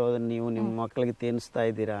ಮಾಡಿದ್ರು ಅದನ್ನು ನೀವು ನಿಮ್ಮ ಮಕ್ಕಳಿಗೆ ತಿನ್ನಿಸ್ತಾ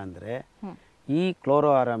ಇದ್ದೀರಾ ಅಂದ್ರೆ ಈ ಕ್ಲೋರೋ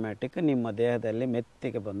ಆರೋಮ್ಯಾಟಿಕ್ ನಿಮ್ಮ ದೇಹದಲ್ಲಿ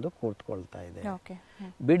ಮೆತ್ತಿಗೆ ಬಂದು ಕೂತ್ಕೊಳ್ತಾ ಇದೆ.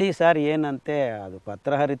 ಬಿಡಿ ಸರ್ ಏನಂತೆ ಅದು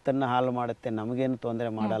ಪತ್ರಹರಿತನ್ನ ಹಾಳು ಮಾಡುತ್ತೆ, ನಮಗೇನು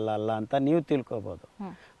ತೊಂದರೆ ಮಾಡಲ್ಲ ಅಲ್ಲ ಅಂತ ನೀವು ತಿಳ್ಕೊಬೋದು.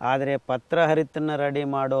 ಆದರೆ ಪತ್ರಹರಿತನ್ನ ರೆಡಿ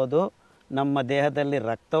ಮಾಡೋದು, ನಮ್ಮ ದೇಹದಲ್ಲಿ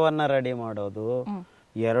ರಕ್ತವನ್ನು ರೆಡಿ ಮಾಡೋದು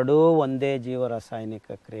ಎರಡೂ ಒಂದೇ ಜೀವ ರಾಸಾಯನಿಕ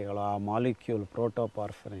ಕ್ರಿಯೆಗಳು. ಆ ಮಾಲಿಕ್ಯೂಲ್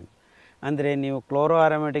ಪ್ರೋಟೋಪಾರ್ಫರಿನ್. ಅಂದರೆ ನೀವು ಕ್ಲೋರೋ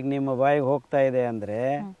ಆರೋಮ್ಯಾಟಿಕ್ ನಿಮ್ಮ ಬಾಯಿಗೆ ಹೋಗ್ತಾ ಇದೆ ಅಂದರೆ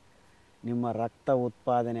ನಿಮ್ಮ ರಕ್ತ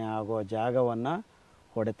ಉತ್ಪಾದನೆ ಆಗೋ ಜಾಗವನ್ನು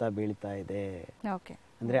ಹೊಡೆತ ಬೀಳ್ತಾ ಇದೆ.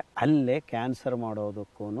 ಅಂದರೆ ಅಲ್ಲೇ ಕ್ಯಾನ್ಸರ್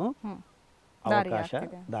ಮಾಡೋದಕ್ಕೂ ಅವಕಾಶ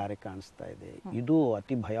ದಾರಿ ಕಾಣಿಸ್ತಾ ಇದೆ. ಇದು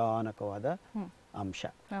ಅತಿ ಭಯಾನಕವಾದ ಅಂಶ.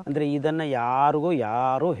 ಅಂದ್ರೆ ಇದನ್ನ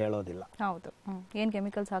ಯಾರು ಹೇಳೋದಿಲ್ಲ.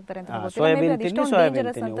 ಸೋಯಾಬೀನ್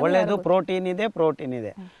ತಿನ್ನಿ, ಒಳ್ಳೇದು, ಪ್ರೋಟೀನ್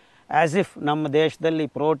ಇದೆ. ಆಸ್ ಇಫ್ ನಮ್ಮ ದೇಶದಲ್ಲಿ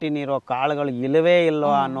ಪ್ರೋಟೀನ್ ಇರೋ ಕಾಳುಗಳು ಇಲ್ಲವೇ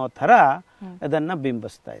ಇಲ್ಲೋ ಅನ್ನೋ ತರ ಅದನ್ನ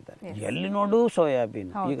ಬಿಂಬಿಸ್ತಾ ಇದ್ದಾರೆ. ಎಲ್ಲಿ ನೋಡು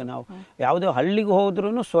ಸೋಯಾಬೀನ್. ಈಗ ನಾವು ಯಾವುದೇ ಹಳ್ಳಿಗೆ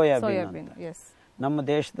ಹೋದ್ರೂ ಸೋಯಾಬೀನ್. ನಮ್ಮ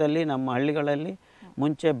ದೇಶದಲ್ಲಿ ನಮ್ಮ ಹಳ್ಳಿಗಳಲ್ಲಿ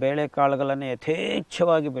ಮುಂಚೆ ಬೇಳೆಕಾಳುಗಳನ್ನು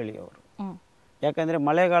ಯಥೇಚ್ಛವಾಗಿ ಬೆಳೆಯೋರು. ಯಾಕಂದ್ರೆ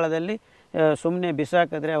ಮಳೆಗಾಲದಲ್ಲಿ ಸುಮ್ಮನೆ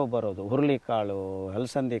ಬಿಸಾಕಿದ್ರೆ ಅವು ಬರೋದು. ಹುರುಳಿಕಾಳು,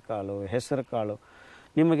 ಹಲಸಂದಿ ಕಾಳು, ಹೆಸರು ಕಾಳು.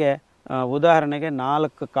 ನಿಮಗೆ ಉದಾಹರಣೆಗೆ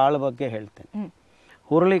 4 ಕಾಳು ಬಗ್ಗೆ ಹೇಳ್ತೇನೆ.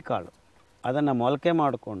 ಹುರುಳಿಕಾಳು, ಅದನ್ನು ಮೊಳಕೆ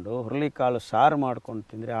ಮಾಡಿಕೊಂಡು ಹುರುಳಿಕಾಳು ಸಾರು ಮಾಡ್ಕೊಂಡು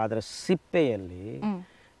ತಿಂದರೆ ಅದರ ಸಿಪ್ಪೆಯಲ್ಲಿ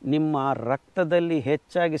ನಿಮ್ಮ ರಕ್ತದಲ್ಲಿ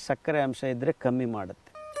ಹೆಚ್ಚಾಗಿ ಸಕ್ಕರೆ ಅಂಶ ಇದ್ದರೆ ಕಮ್ಮಿ ಮಾಡುತ್ತೆ.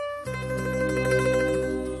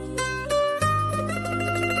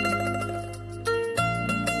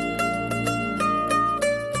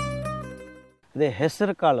 ಅದೇ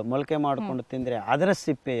ಹೆಸರು ಕಾಳು ಮೊಳಕೆ ಮಾಡಿಕೊಂಡು ತಿಂದರೆ ಅದರ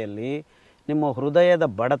ಸಿಪ್ಪೆಯಲ್ಲಿ ನಿಮ್ಮ ಹೃದಯದ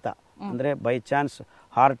ಬಡತ, ಅಂದರೆ ಬೈ ಚಾನ್ಸ್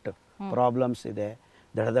ಹಾರ್ಟ್ ಪ್ರಾಬ್ಲಮ್ಸ್ ಇದೆ,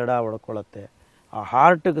 ದಡ ಹೊಡ್ಕೊಳ್ಳುತ್ತೆ, ಆ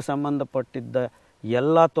ಹಾರ್ಟ್ಗೆ ಸಂಬಂಧಪಟ್ಟಿದ್ದ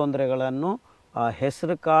ಎಲ್ಲ ತೊಂದರೆಗಳನ್ನು ಆ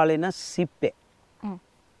ಹೆಸರು ಕಾಳಿನ ಸಿಪ್ಪೆ,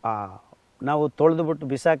 ನಾವು ತೊಳೆದುಬಿಟ್ಟು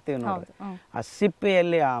ಬಿಸಾಕ್ತೀವಿ ನೋಡಿ, ಆ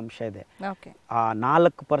ಸಿಪ್ಪೆಯಲ್ಲಿ ಆ ಅಂಶ ಇದೆ. ಆ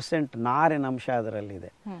 4% ನಾರಿನ ಅಂಶ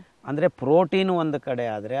ಅದರಲ್ಲಿದೆ. ಅಂದರೆ ಪ್ರೋಟೀನು ಒಂದು ಕಡೆ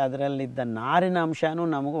ಆದರೆ ಅದರಲ್ಲಿದ್ದ ನಾರಿನ ಅಂಶನೂ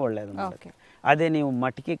ನಮಗೂ ಒಳ್ಳೆಯದು ಮಾಡುತ್ತೆ. ಅದೇ ನೀವು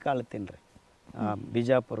ಮಟಕಿ ಕಾಳು ತಿನ್ನಿರಿ,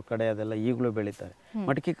 ಬಿಜಾಪುರ ಕಡೆ ಅದೆಲ್ಲ ಈಗಲೂ ಬೆಳೀತಾರೆ.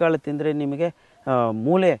 ಮಟಕಿ ಕಾಳು ತಿಂದರೆ ನಿಮಗೆ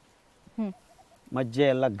ಮೂಳೆ ಮಜ್ಜೆ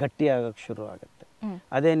ಎಲ್ಲ ಗಟ್ಟಿ ಆಗೋಕ್ಕೆ ಶುರು ಆಗುತ್ತೆ.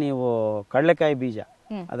 ಅದೇ ನೀವು ಕಡಲೆಕಾಯಿ ಬೀಜ,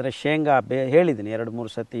 ಅದರ ಶೇಂಗಾ ಹೇಳಿದ್ದೀನಿ 2-3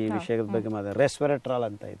 ಸತಿ ಈ ವಿಷಯದ ಬಗ್ಗೆ ಮಾತ್ರ. ರೆಸ್ವೆರೆಟ್ರಾಲ್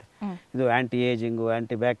ಅಂತ ಇದೆ, ಇದು ಆ್ಯಂಟಿ ಏಜಿಂಗು,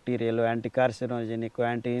 ಆ್ಯಂಟಿ ಬ್ಯಾಕ್ಟೀರಿಯಲು, ಆ್ಯಂಟಿ ಕಾರ್ಸಿನೋಜೆನಿಕ್ಕು,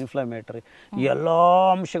 ಆ್ಯಂಟಿ ಇನ್ಫ್ಲಮೇಟರಿ ಎಲ್ಲ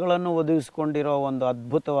ಅಂಶಗಳನ್ನು ಒದಗಿಸ್ಕೊಂಡಿರೋ ಒಂದು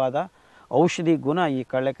ಅದ್ಭುತವಾದ ಔಷಧಿ ಗುಣ ಈ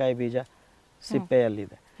ಕಡಲೆಕಾಯಿ ಬೀಜ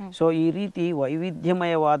ಸಿಪ್ಪೆಯಲ್ಲಿದೆ. ಸೊ ಈ ರೀತಿ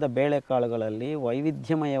ವೈವಿಧ್ಯಮಯವಾದ ಬೇಳೆಕಾಳುಗಳಲ್ಲಿ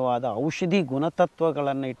ವೈವಿಧ್ಯಮಯವಾದ ಔಷಧಿ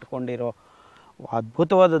ಗುಣತತ್ವಗಳನ್ನು ಇಟ್ಕೊಂಡಿರೋ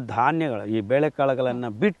ಅದ್ಭುತವಾದ ಧಾನ್ಯಗಳು ಈ ಬೇಳೆಕಾಳುಗಳನ್ನು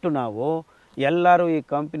ಬಿಟ್ಟು ನಾವು ಎಲ್ಲರೂ ಈ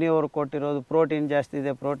ಕಂಪ್ನಿಯವರು ಕೊಟ್ಟಿರೋದು ಪ್ರೋಟೀನ್ ಜಾಸ್ತಿ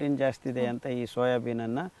ಇದೆ ಅಂತ ಈ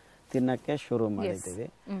ಸೋಯಾಬೀನನ್ನು ತಿನ್ನಕ್ಕೆ ಶುರು ಮಾಡಿದ್ದೀವಿ.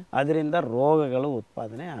 ಅದರಿಂದ ರೋಗಗಳು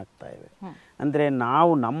ಉತ್ಪಾದನೆ ಆಗ್ತಾ ಇವೆ. ಅಂದರೆ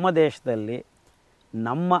ನಾವು ನಮ್ಮ ದೇಶದಲ್ಲಿ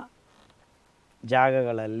ನಮ್ಮ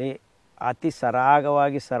ಜಾಗಗಳಲ್ಲಿ ಅತಿ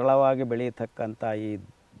ಸರಳವಾಗಿ ಬೆಳೆಯತಕ್ಕಂಥ ಈ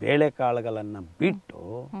ಬೇಳೆಕಾಳುಗಳನ್ನು ಬಿಟ್ಟು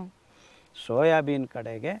ಸೋಯಾಬೀನ್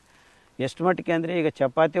ಕಡೆಗೆ ಎಷ್ಟು ಮಟ್ಟಿಗೆ ಅಂದರೆ ಈಗ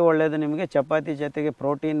ಚಪಾತಿ ಒಳ್ಳೆಯದು, ನಿಮಗೆ ಚಪಾತಿ ಜೊತೆಗೆ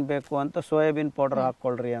ಪ್ರೋಟೀನ್ ಬೇಕು ಅಂತ ಸೋಯಾಬೀನ್ ಪೌಡರ್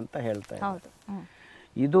ಹಾಕ್ಕೊಳ್ರಿ ಅಂತ ಹೇಳ್ತಾ ಇದ್ದಾರೆ.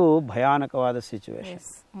 ಇದು ಭಯಾನಕವಾದ ಸಿಚುವೇಶನ್.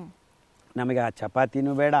 ನಮಗೆ ಆ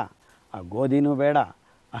ಚಪಾತಿನೂ ಬೇಡ, ಆ ಗೋಧಿನೂ ಬೇಡ,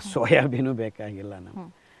 ಆ ಸೋಯಾಬೀನು ಬೇಕಾಗಿಲ್ಲ.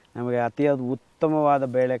 ನಮಗೆ ಅತಿಯಾದ ಉತ್ತಮವಾದ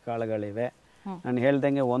ಬೇಳೆಕಾಳುಗಳಿವೆ. ನಾನು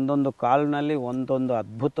ಹೇಳ್ದಂಗೆ ಒಂದೊಂದು ಕಾಳಿನಲ್ಲಿ ಒಂದೊಂದು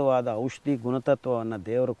ಅದ್ಭುತವಾದ ಔಷಧಿ ಗುಣತತ್ವವನ್ನು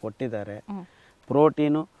ದೇವರು ಕೊಟ್ಟಿದ್ದಾರೆ.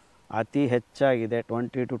 ಪ್ರೋಟೀನು ಅತಿ ಹೆಚ್ಚಾಗಿದೆ,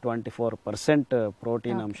 20 to 24%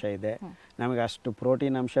 ಪ್ರೋಟೀನ್ ಅಂಶ ಇದೆ. ನಮಗೆ ಅಷ್ಟು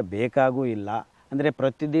ಪ್ರೋಟೀನ್ ಅಂಶ ಬೇಕಾಗೂ ಇಲ್ಲ. ಅಂದರೆ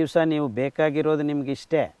ಪ್ರತಿ ದಿವಸ ನೀವು ಬೇಕಾಗಿರೋದು ನಿಮ್ಗೆ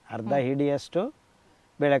ಇಷ್ಟೇ, ಅರ್ಧ ಹಿಡಿಯಷ್ಟು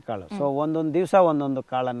ಬೇಳೆಕಾಳು. ಸೊ ಒಂದೊಂದು ದಿವಸ ಒಂದೊಂದು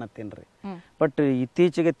ಕಾಳನ್ನು ತಿನ್ನಿರಿ. ಬಟ್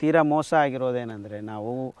ಇತ್ತೀಚೆಗೆ ತೀರಾ ಮೋಸ ಆಗಿರೋದೇನೆಂದರೆ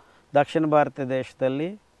ನಾವು ದಕ್ಷಿಣ ಭಾರತ ದೇಶದಲ್ಲಿ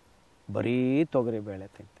ಬರೀ ತೊಗರಿ ಬೇಳೆ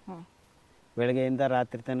ತಿಂತೀವಿ. ಬೆಳಗ್ಗೆಯಿಂದ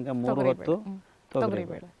ರಾತ್ರಿ ತನಕ 3 ಹೊತ್ತು ತೊಗರಿ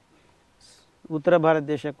ಬೇಳೆ. ಉತ್ತರ ಭಾರತ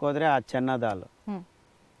ದೇಶಕ್ಕೆ ಹೋದರೆ ಆ ಚೆನ್ನ ದಾಲು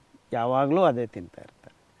ಯಾವಾಗಲೂ ಅದೇ ತಿಂತಾ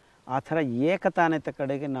ಇರ್ತಾರೆ. ಆ ಥರ ಏಕತಾನತೆ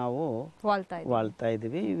ಕಡೆಗೆ ನಾವು ವಾಳ್ತಾ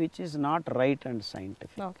ಇದ್ದೀವಿ, which is not right and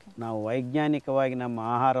scientific. ನಾವು ವೈಜ್ಞಾನಿಕವಾಗಿ ನಮ್ಮ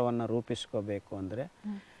ಆಹಾರವನ್ನು ರೂಪಿಸ್ಕೋಬೇಕು ಅಂದರೆ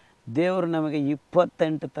ದೇವರು ನಮಗೆ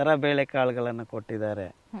 28 ಥರ ಬೇಳೆಕಾಳುಗಳನ್ನು ಕೊಟ್ಟಿದ್ದಾರೆ.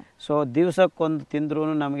 ಸೊ ದಿವಸಕ್ಕೊಂದು ತಿಂದ್ರೂ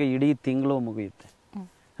ನಮಗೆ ಇಡೀ ತಿಂಗಳು ಮುಗಿಯುತ್ತೆ.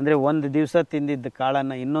 ಅಂದರೆ ಒಂದು ದಿವಸ ತಿಂದಿದ್ದ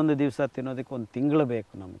ಕಾಳನ್ನು ಇನ್ನೊಂದು ದಿವಸ ತಿನ್ನೋದಕ್ಕೆ ಒಂದು ತಿಂಗಳು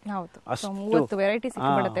ಬೇಕು ನಮಗೆ. ಅಷ್ಟು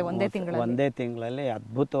ಒಂದೇ ತಿಂಗಳಲ್ಲಿ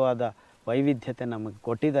ಅದ್ಭುತವಾದ ವೈವಿಧ್ಯತೆ ನಮಗೆ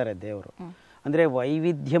ಕೊಟ್ಟಿದ್ದಾರೆ ದೇವರು. ಅಂದರೆ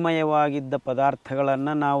ವೈವಿಧ್ಯಮಯವಾಗಿದ್ದ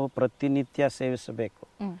ಪದಾರ್ಥಗಳನ್ನು ನಾವು ಪ್ರತಿನಿತ್ಯ ಸೇವಿಸಬೇಕು.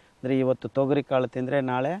 ಅಂದರೆ ಇವತ್ತು ತೊಗರಿ ಕಾಳು ತಿಂದರೆ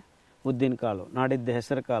ನಾಳೆ ಉದ್ದಿನ ಕಾಳು, ನಾಡಿದ್ದು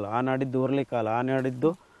ಹೆಸರು ಕಾಳು, ಆ ನಾಡಿದ್ದು ಹುರುಳಿ ಕಾಳು, ಆ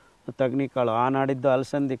ನಾಡಿದ್ದು ತಗಣಿ ಕಾಳು, ಆ ನಾಡಿದ್ದು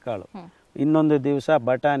ಅಲಸಂದಿ ಕಾಳು, ಇನ್ನೊಂದು ದಿವಸ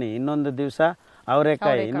ಬಟಾಣಿ, ಇನ್ನೊಂದು ದಿವಸ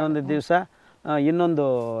ಅವರೆಕಾಯಿ, ಇನ್ನೊಂದು ದಿವಸ ಇನ್ನೊಂದು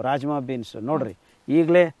ರಾಜ್ಮಾ ಬೀನ್ಸು. ನೋಡ್ರಿ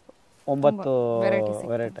ಈಗಲೇ 9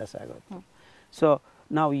 ವೆರೈಟೀಸ್ ಆಗುತ್ತೆ. ಸೊ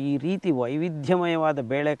ನಾವು ಈ ರೀತಿ ವೈವಿಧ್ಯಮಯವಾದ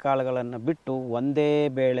ಬೇಳೆಕಾಳುಗಳನ್ನು ಬಿಟ್ಟು ಒಂದೇ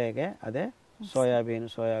ಬೇಳೆಗೆ ಅದೇ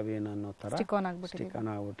ಸೋಯಾಬೀನ್ ಅನ್ನೋ ಥರ ಸ್ಟಿಕನ್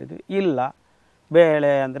ಆಗ್ಬಿಟ್ಟಿದ್ವಿ. ಇಲ್ಲ,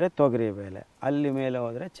 ಬೇಳೆ ಅಂದರೆ ತೊಗರಿ ಬೇಳೆ, ಅಲ್ಲಿ ಮೇಲೆ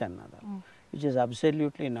ಹೋದರೆ ಚೆನ್ನದ, which is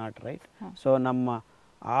absolutely not right. So ನಮ್ಮ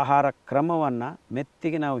ಆಹಾರ ಕ್ರಮವನ್ನು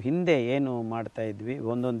ಮೆತ್ತಿಗೆ ನಾವು ಹಿಂದೆ ಏನು ಮಾಡ್ತಾ ಇದ್ವಿ,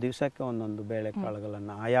 ಒಂದೊಂದು ದಿವಸಕ್ಕೆ ಒಂದೊಂದು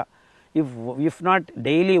ಬೇಳೆಕಾಳುಗಳನ್ನು ಆಯಾ ಇಫ್ ನಾಟ್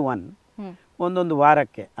ಡೈಲಿ ಒಂದೊಂದು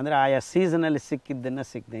ವಾರಕ್ಕೆ, ಅಂದರೆ ಆಯಾ ಸೀಸನಲ್ಲಿ ಸಿಕ್ಕಿದ್ದನ್ನು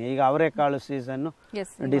ಸಿಕ್ಕಿದೆ. ಈಗ ಅವರೆಕಾಳು ಸೀಸನ್ನು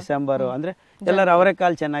ಡಿಸೆಂಬರು, ಅಂದರೆ ಎಲ್ಲರೂ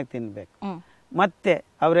ಅವರೆಕಾಳು ಚೆನ್ನಾಗಿ ತಿನ್ನಬೇಕು. ಮತ್ತೆ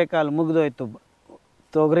ಅವರೆಕಾಳು ಮುಗಿದೋಯ್ತು,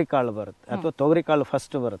 ತೊಗರಿಕಾಳು ಬರುತ್ತೆ, ಅಥವಾ ತೊಗರಿಕಾಳು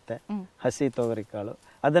ಫಸ್ಟ್ ಬರುತ್ತೆ, ಹಸಿ ತೊಗರಿಕಾಳು.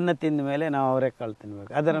 ಅದನ್ನು ತಿಂದ ಮೇಲೆ ನಾವು ಅವರೆಕಾಳು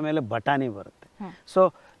ತಿನ್ನಬೇಕು. ಅದರ ಮೇಲೆ ಬಟಾಣಿ ಬರುತ್ತೆ. ಸೊ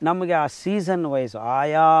ನಮಗೆ ಆ ಸೀಸನ್ ವೈಸ್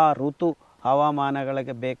ಆಯಾ ಋತು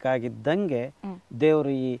ಹವಾಮಾನಗಳಿಗೆ ಬೇಕಾಗಿದ್ದಂಗೆ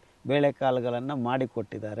ದೇವರು ಈ ಬೇಳೆಕಾಳುಗಳನ್ನು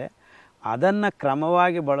ಮಾಡಿಕೊಟ್ಟಿದ್ದಾರೆ. ಅದನ್ನು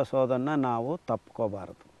ಕ್ರಮವಾಗಿ ಬಳಸೋದನ್ನು ನಾವು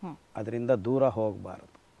ತಪ್ಕೋಬಾರದು, ಅದರಿಂದ ದೂರ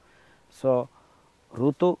ಹೋಗಬಾರದು. ಸೊ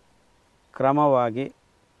ಋತು ಕ್ರಮವಾಗಿ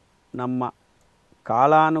ನಮ್ಮ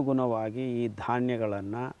ಕಾಲಾನುಗುಣವಾಗಿ ಈ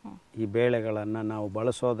ಧಾನ್ಯಗಳನ್ನು, ಈ ಬೇಳೆಗಳನ್ನು ನಾವು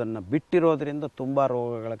ಬಳಸೋದನ್ನು ಬಿಟ್ಟಿರೋದ್ರಿಂದ ತುಂಬ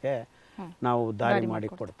ರೋಗಗಳಿಗೆ ನಾವು ದಾರಿ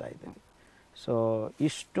ಮಾಡಿಕೊಡ್ತಾ ಇದ್ದೀವಿ. ಸೊ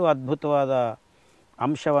ಇಷ್ಟು ಅದ್ಭುತವಾದ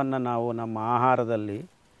ಅಂಶವನ್ನು ನಾವು ನಮ್ಮ ಆಹಾರದಲ್ಲಿ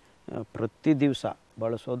ಪ್ರತಿ ದಿವಸ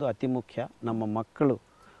ಬಳಸೋದು ಅತಿ ಮುಖ್ಯ. ನಮ್ಮ ಮಕ್ಕಳು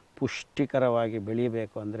ಪುಷ್ಟಿಕರವಾಗಿ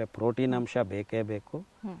ಬೆಳೀಬೇಕು ಅಂದರೆ ಪ್ರೋಟೀನ್ ಅಂಶ ಬೇಕೇ ಬೇಕು.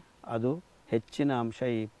 ಅದು ಹೆಚ್ಚಿನ ಅಂಶ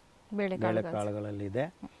ಈ ಬೇಳೆಕಾಳುಗಳಲ್ಲಿದೆ.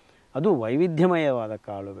 ಅದು ವೈವಿಧ್ಯಮಯವಾದ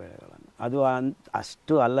ಕಾಳು ಬೇಳೆಗಳನ್ನು. ಅದು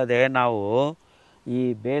ಅಷ್ಟು ಅಲ್ಲದೆ ನಾವು ಈ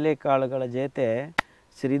ಬೇಳೆಕಾಳುಗಳ ಜೊತೆ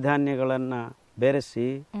ಸಿರಿಧಾನ್ಯಗಳನ್ನು ಬೆರೆಸಿ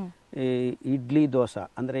ಈ ಇಡ್ಲಿ ದೋಸೆ,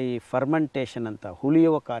 ಅಂದರೆ ಈ ಫರ್ಮೆಂಟೇಷನ್ ಅಂತ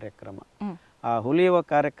ಹುಳಿಯುವ ಕಾರ್ಯಕ್ರಮ, ಆ ಹುಳಿಯುವ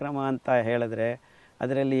ಕಾರ್ಯಕ್ರಮ ಅಂತ ಹೇಳಿದ್ರೆ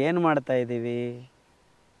ಅದರಲ್ಲಿ ಏನು ಮಾಡ್ತಾ ಇದ್ದೀವಿ,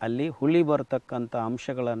 ಅಲ್ಲಿ ಹುಳಿ ಬರ್ತಕ್ಕಂಥ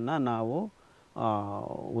ಅಂಶಗಳನ್ನು ನಾವು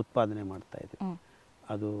ಉತ್ಪಾದನೆ ಮಾಡ್ತಾ ಇದ್ದೀವಿ.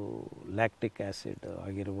 ಅದು ಲ್ಯಾಕ್ಟಿಕ್ ಆ್ಯಸಿಡ್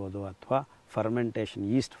ಆಗಿರ್ಬೋದು ಅಥವಾ ಫರ್ಮೆಂಟೇಷನ್,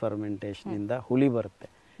 ಈಸ್ಟ್ ಫರ್ಮೆಂಟೇಷನಿಂದ ಹುಳಿ ಬರುತ್ತೆ.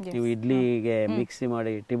 ನೀವು ಇಡ್ಲಿಗೆ ಮಿಕ್ಸಿ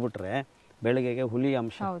ಮಾಡಿ ಇಟ್ಟಿಬಿಟ್ರೆ ಬೆಳಗ್ಗೆಗೆ ಹುಳಿ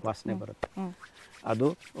ಅಂಶ ವಾಸನೆ ಬರುತ್ತೆ. ಅದು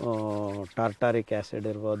ಟಾರ್ಟಾರಿಕ್ ಆ್ಯಸಿಡ್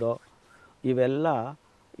ಇರ್ಬೋದು. ಇವೆಲ್ಲ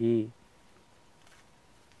ಈ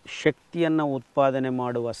ಶಕ್ತಿಯನ್ನು ಉತ್ಪಾದನೆ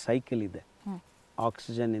ಮಾಡುವ ಸೈಕಲ್ ಇದೆ,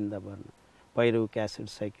 ಆಕ್ಸಿಜನ್ನಿಂದ ಬರ್ನ್, ಪೈರುವಿಕ್ ಆ್ಯಸಿಡ್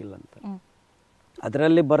ಸೈಕಲ್ ಅಂತ.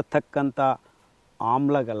 ಅದರಲ್ಲಿ ಬರ್ತಕ್ಕಂಥ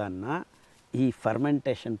ಆಮ್ಲಗಳನ್ನು ಈ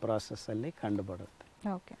ಫರ್ಮೆಂಟೇಷನ್ ಪ್ರಾಸೆಸ್ಸಲ್ಲಿ ಕಂಡುಬರುತ್ತೆ.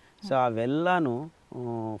 ಸೊ ಅವೆಲ್ಲನೂ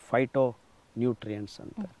ಫೈಟೋ ನ್ಯೂಟ್ರಿಯೆಂಟ್ಸ್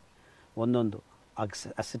ಅಂತಾರೆ. ಒಂದೊಂದು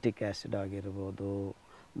ಅಸಿಟಿಕ್ ಆ್ಯಸಿಡ್ ಆಗಿರ್ಬೋದು,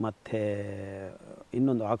 ಮತ್ತು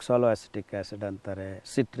ಇನ್ನೊಂದು ಆಕ್ಸಾಲೋ ಅಸಿಟಿಕ್ ಆ್ಯಸಿಡ್ ಅಂತಾರೆ,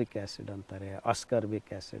 ಸಿಟ್ರಿಕ್ ಆ್ಯಸಿಡ್ ಅಂತಾರೆ,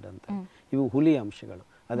 ಅಸ್ಕಾರ್ಬಿಕ್ ಆ್ಯಸಿಡ್ ಅಂತಾರೆ. ಇವು ಹುಳಿ ಅಂಶಗಳು,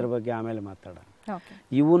 ಅದರ ಬಗ್ಗೆ ಆಮೇಲೆ ಮಾತಾಡೋಣ.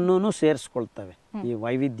 ಇವನ್ನೂ ಸೇರಿಸ್ಕೊಳ್ತವೆ ಈ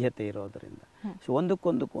ವೈವಿಧ್ಯತೆ ಇರೋದರಿಂದ. ಸೊ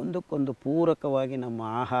ಒಂದಕ್ಕೊಂದು ಪೂರಕವಾಗಿ ನಮ್ಮ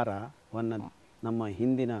ಆಹಾರವನ್ನು ನಮ್ಮ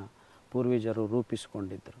ಹಿಂದಿನ ಪೂರ್ವಜರು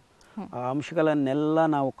ರೂಪಿಸಿಕೊಂಡಿದ್ದರು. ಆ ಅಂಶಗಳನ್ನೆಲ್ಲ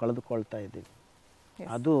ನಾವು ಕಳೆದುಕೊಳ್ತಾ ಇದ್ದೀವಿ.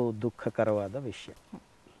 ಅದು ದುಃಖಕರವಾದ ವಿಷಯ.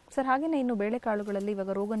 ಸರ್, ಹಾಗೆಯೇ ಇನ್ನು ಬೇಳೆಕಾಳುಗಳಲ್ಲಿ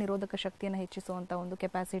ಇವಾಗ ರೋಗ ನಿರೋಧಕ ಶಕ್ತಿಯನ್ನು ಹೆಚ್ಚಿಸುವಂಥ ಒಂದು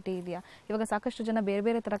ಕೆಪಾಸಿಟಿ ಇದೆಯಾ? ಇವಾಗ ಸಾಕಷ್ಟು ಜನ ಬೇರೆ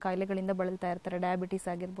ಬೇರೆ ಥರ ಕಾಯಿಲೆಗಳಿಂದ ಬಳಲ್ತಾ ಇರ್ತಾರೆ, ಡಯಾಬಿಟಿಸ್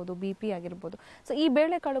ಆಗಿರ್ಬೋದು, BP ಆಗಿರ್ಬೋದು. ಸೊ ಈ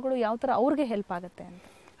ಬೇಳೆಕಾಳುಗಳು ಯಾವ ಥರ ಅವ್ರಿಗೆ ಹೆಲ್ಪ್ ಆಗುತ್ತೆ ಅಂತ?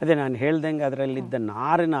 ಅದೇ ನಾನು ಹೇಳ್ದಂಗೆ ಅದರಲ್ಲಿದ್ದ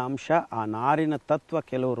ನಾರಿನ ಅಂಶ, ಆ ನಾರಿನ ತತ್ವ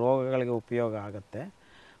ಕೆಲವು ರೋಗಗಳಿಗೆ ಉಪಯೋಗ ಆಗುತ್ತೆ.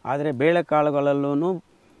 ಆದರೆ ಬೇಳೆಕಾಳುಗಳಲ್ಲೂ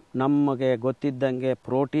ನಮಗೆ ಗೊತ್ತಿದ್ದಂಗೆ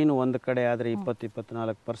ಪ್ರೋಟೀನ್ ಒಂದು ಕಡೆ ಆದರೆ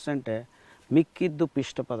 20-24% ಮಿಕ್ಕಿದ್ದು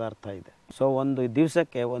ಪಿಷ್ಟ ಪದಾರ್ಥ ಇದೆ. ಸೊ ಒಂದು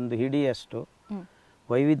ದಿವಸಕ್ಕೆ ಒಂದು ಹಿಡಿಯಷ್ಟು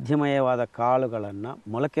ವೈವಿಧ್ಯಮಯವಾದ ಕಾಳುಗಳನ್ನು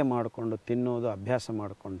ಮೊಳಕೆ ಮಾಡಿಕೊಂಡು ತಿನ್ನುವುದು ಅಭ್ಯಾಸ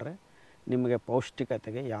ಮಾಡಿಕೊಂಡ್ರೆ ನಿಮಗೆ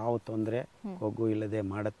ಪೌಷ್ಟಿಕತೆಗೆ ಯಾವ ತೊಂದರೆ ಹೋಗು ಇಲ್ಲದೆ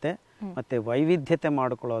ಮಾಡುತ್ತೆ. ಮತ್ತು ವೈವಿಧ್ಯತೆ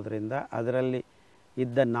ಮಾಡಿಕೊಳ್ಳೋದ್ರಿಂದ ಅದರಲ್ಲಿ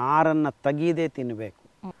ಇದ್ದ ನಾರನ್ನು ತೆಗೀದೇ ತಿನ್ನಬೇಕು,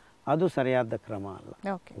 ಅದು ಸರಿಯಾದ ಕ್ರಮ ಅಲ್ಲ.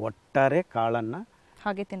 ಒಟ್ಟಾರೆ ಕಾಳನ್ನು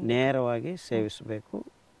ನೇರವಾಗಿ ಸೇವಿಸಬೇಕು.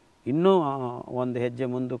 ಇನ್ನೂ ಒಂದು ಹೆಜ್ಜೆ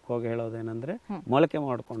ಮುಂದಕ್ಕೆ ಹೋಗಿ ಹೇಳೋದೇನೆಂದರೆ ಮೊಳಕೆ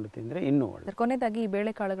ಮಾಡಿಕೊಂಡು ತಿಂದರೆ ಇನ್ನೂ ಒಳ್ಳೆ. ಕೊನೆಯದಾಗಿ ಈ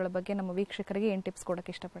ಬೇಳೆಕಾಳುಗಳ ಬಗ್ಗೆ ನಮ್ಮ ವೀಕ್ಷಕರಿಗೆ ಏನು ಟಿಪ್ಸ್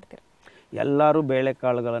ಕೊಡೋಕ್ಕೆ ಇಷ್ಟಪಡ್ತೀರಾ? ಎಲ್ಲರೂ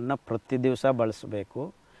ಬೇಳೆಕಾಳುಗಳನ್ನು ಪ್ರತಿ ದಿವಸ ಬಳಸಬೇಕು.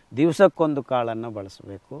 ದಿವಸಕ್ಕೊಂದು ಕಾಳನ್ನು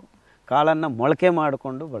ಬಳಸಬೇಕು. ಕಾಳನ್ನು ಮೊಳಕೆ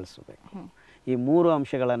ಮಾಡಿಕೊಂಡು ಬಳಸಬೇಕು. ಈ 3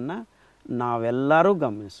 ಅಂಶಗಳನ್ನು ನಾವೆಲ್ಲರೂ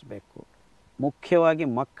ಗಮನಿಸಬೇಕು. ಮುಖ್ಯವಾಗಿ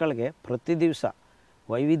ಮಕ್ಕಳಿಗೆ ಪ್ರತಿ ದಿವಸ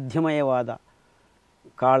ವೈವಿಧ್ಯಮಯವಾದ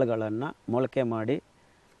ಕಾಳುಗಳನ್ನು ಮೊಳಕೆ ಮಾಡಿ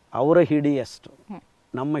ಅವರ ಹಿಡಿಯಷ್ಟು,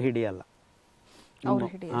 ನಮ್ಮ ಹಿಡಿಯಲ್ಲ,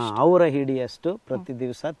 ಅವರ ಹಿಡಿಯಷ್ಟು ಪ್ರತಿ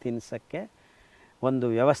ದಿವಸ ತಿನ್ನಿಸೋಕ್ಕೆ ಒಂದು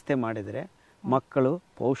ವ್ಯವಸ್ಥೆ ಮಾಡಿದರೆ ಮಕ್ಕಳು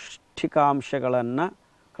ಪೌಷ್ಟಿಕಾಂಶಗಳನ್ನು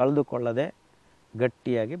ಕಳೆದುಕೊಳ್ಳದೆ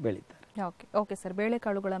ಗಟ್ಟಿಯಾಗಿ ಬೆಳೀತಾರೆ. ಓಕೆ ಸರ್,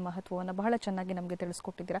 ಬೇಳೆಕಾಳುಗಳ ಮಹತ್ವವನ್ನು ಬಹಳ ಚೆನ್ನಾಗಿ ನಮಗೆ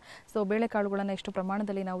ತಿಳಿಸ್ಕೊಟ್ಟಿದ್ದೀರಾ. ಸೊ ಬೇಳೆಕಾಳುಗಳನ್ನು ಎಷ್ಟು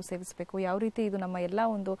ಪ್ರಮಾಣದಲ್ಲಿ ನಾವು ಸೇವಿಸಬೇಕು, ಯಾವ ರೀತಿ ಇದು ನಮ್ಮ ಎಲ್ಲ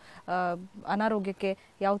ಒಂದು ಅನಾರೋಗ್ಯಕ್ಕೆ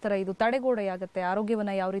ಯಾವ ಥರ ಇದು ತಡೆಗೋಡೆಯಾಗುತ್ತೆ,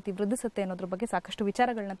 ಆರೋಗ್ಯವನ್ನು ಯಾವ ರೀತಿ ವೃದ್ಧಿಸುತ್ತೆ ಅನ್ನೋದ್ರ ಬಗ್ಗೆ ಸಾಕಷ್ಟು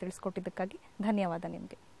ವಿಚಾರಗಳನ್ನ ತಿಳಿಸ್ಕೊಟ್ಟಿದ್ದಕ್ಕಾಗಿ ಧನ್ಯವಾದ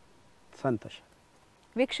ನಿಮಗೆ. ಸಂತೋಷ.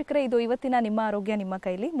 ವೀಕ್ಷಕರೇ, ಇದು ಇವತ್ತಿನ ನಿಮ್ಮ ಆರೋಗ್ಯ ನಿಮ್ಮ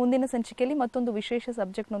ಕೈಲಿ. ಮುಂದಿನ ಸಂಚಿಕೆಯಲ್ಲಿ ಮತ್ತೊಂದು ವಿಶೇಷ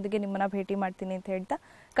ಸಬ್ಜೆಕ್ಟ್ನೊಂದಿಗೆ ನಿಮ್ಮನ್ನ ಭೇಟಿ ಮಾಡ್ತೀನಿ ಅಂತ ಹೇಳ್ತಾ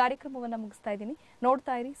ಕಾರ್ಯಕ್ರಮವನ್ನು ಮುಗಿಸ್ತಾ ಇದ್ದೀನಿ.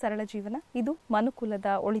 ನೋಡ್ತಾ ಇರಿ ಸರಳ ಜೀವನ, ಇದು ಮನುಕುಲದ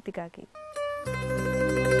ಒಳಿತಿಗಾಗಿ.